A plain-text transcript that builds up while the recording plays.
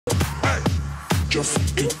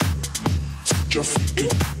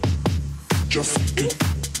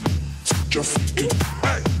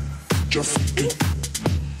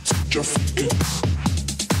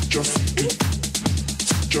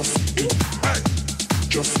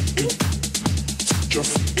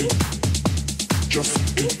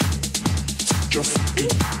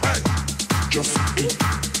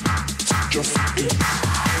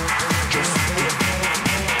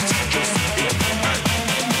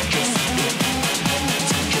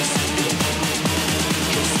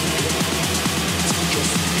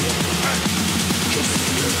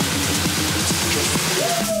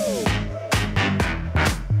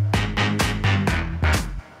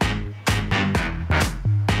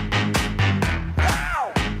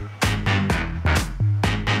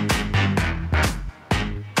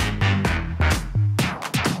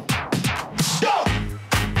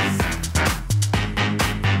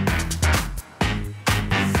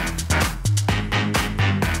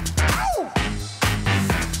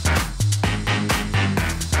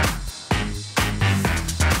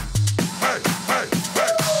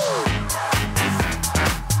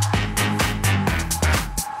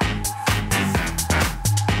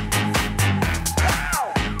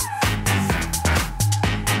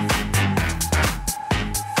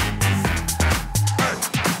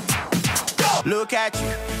Look at you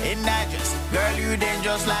in that dress, girl, you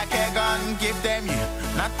dangerous like a gun. Give them you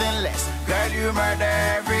nothing less, girl, you murder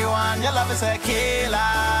everyone. Your love is a killer.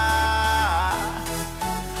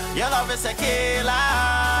 Your love is a killer.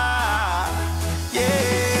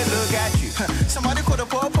 Yeah, look at you. Somebody call the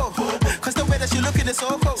popo, cause the way that you looking is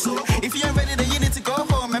so cold. If you ain't ready, then you need to go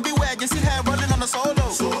home. And beware, you see her rolling on the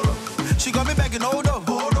solo. She got me begging Odo,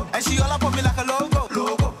 and she all up on me like a logo.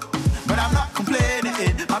 But I'm not complaining,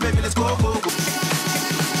 my baby, let's go.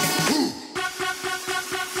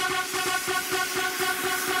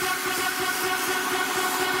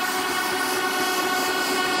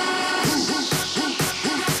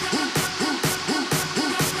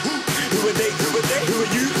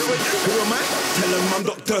 I'm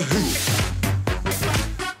Doctor Who.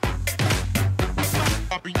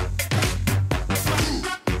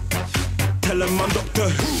 Tell him I'm Doctor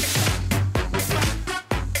Who.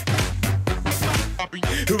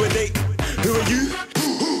 Who are they? Who are you?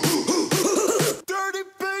 Dirty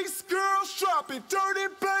bass girls, drop it. Dirty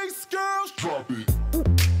bass girls, drop it.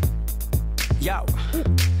 Yo,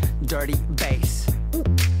 dirty bass.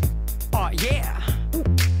 Oh yeah.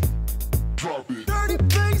 Drop it. Dirty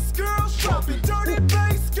bass girls, drop it. Dirty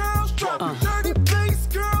bass girls, drop it. Dirty bass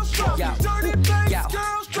girls, drop it. Dirty bass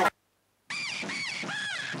girls, drop it.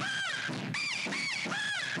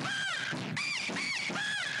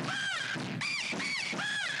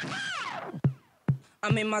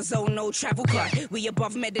 I'm in my zone, no travel card. We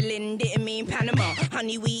above Medellin, didn't mean Panama.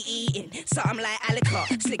 Honey, we eating, something like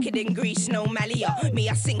Alica. Slicker than grease, no Malia. Me,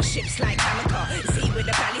 I sink ships like Hamaka. See where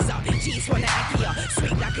the valleys are, G's wanna Akia.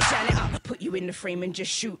 Sweet like a janitor. Put you in the frame and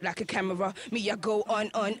just shoot like a camera. Me, I go on.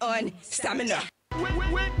 Stamina.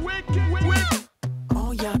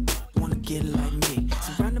 All y'all wanna get like me.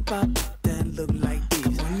 Surround about that look like this.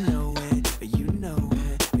 You know it, you know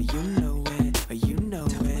it, you know it, you know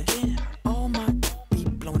it. All my be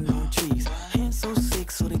blowing on trees. Hands so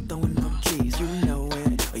sick, so they throwing up trees. You know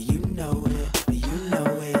it, you know it, you know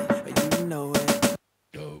it, you know it.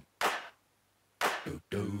 Dope. Dope,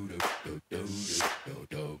 dope, dope, dope, dope,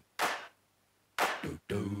 dope,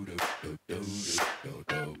 dope, dope, dope.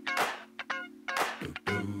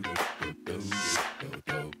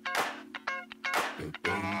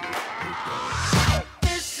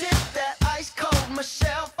 This is that ice cold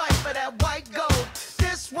Michelle fight for that white gold.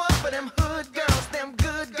 This one for them hood girls, them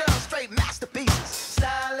good girls, straight masterpieces.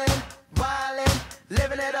 Stylin', wildin',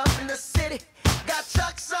 living it up in the city. Got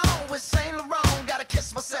Chucks on with Saint Laurent. Gotta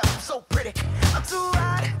kiss myself, I'm so pretty. I'm too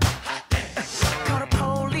hot. Call the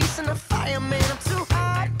police and the fireman. I'm too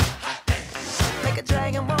hot. Make a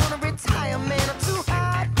dragon wanna retire, man. I'm too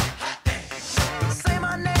hot. Say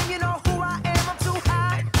my name, you know who I am. I'm too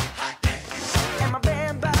hot. And my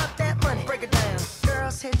band about that money. Break it down.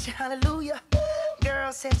 Girls hit you, hallelujah.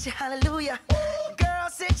 Girls hit you, hallelujah.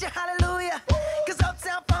 Girls hit you, hallelujah. Cause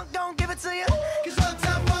Uptown Funk don't give it to you.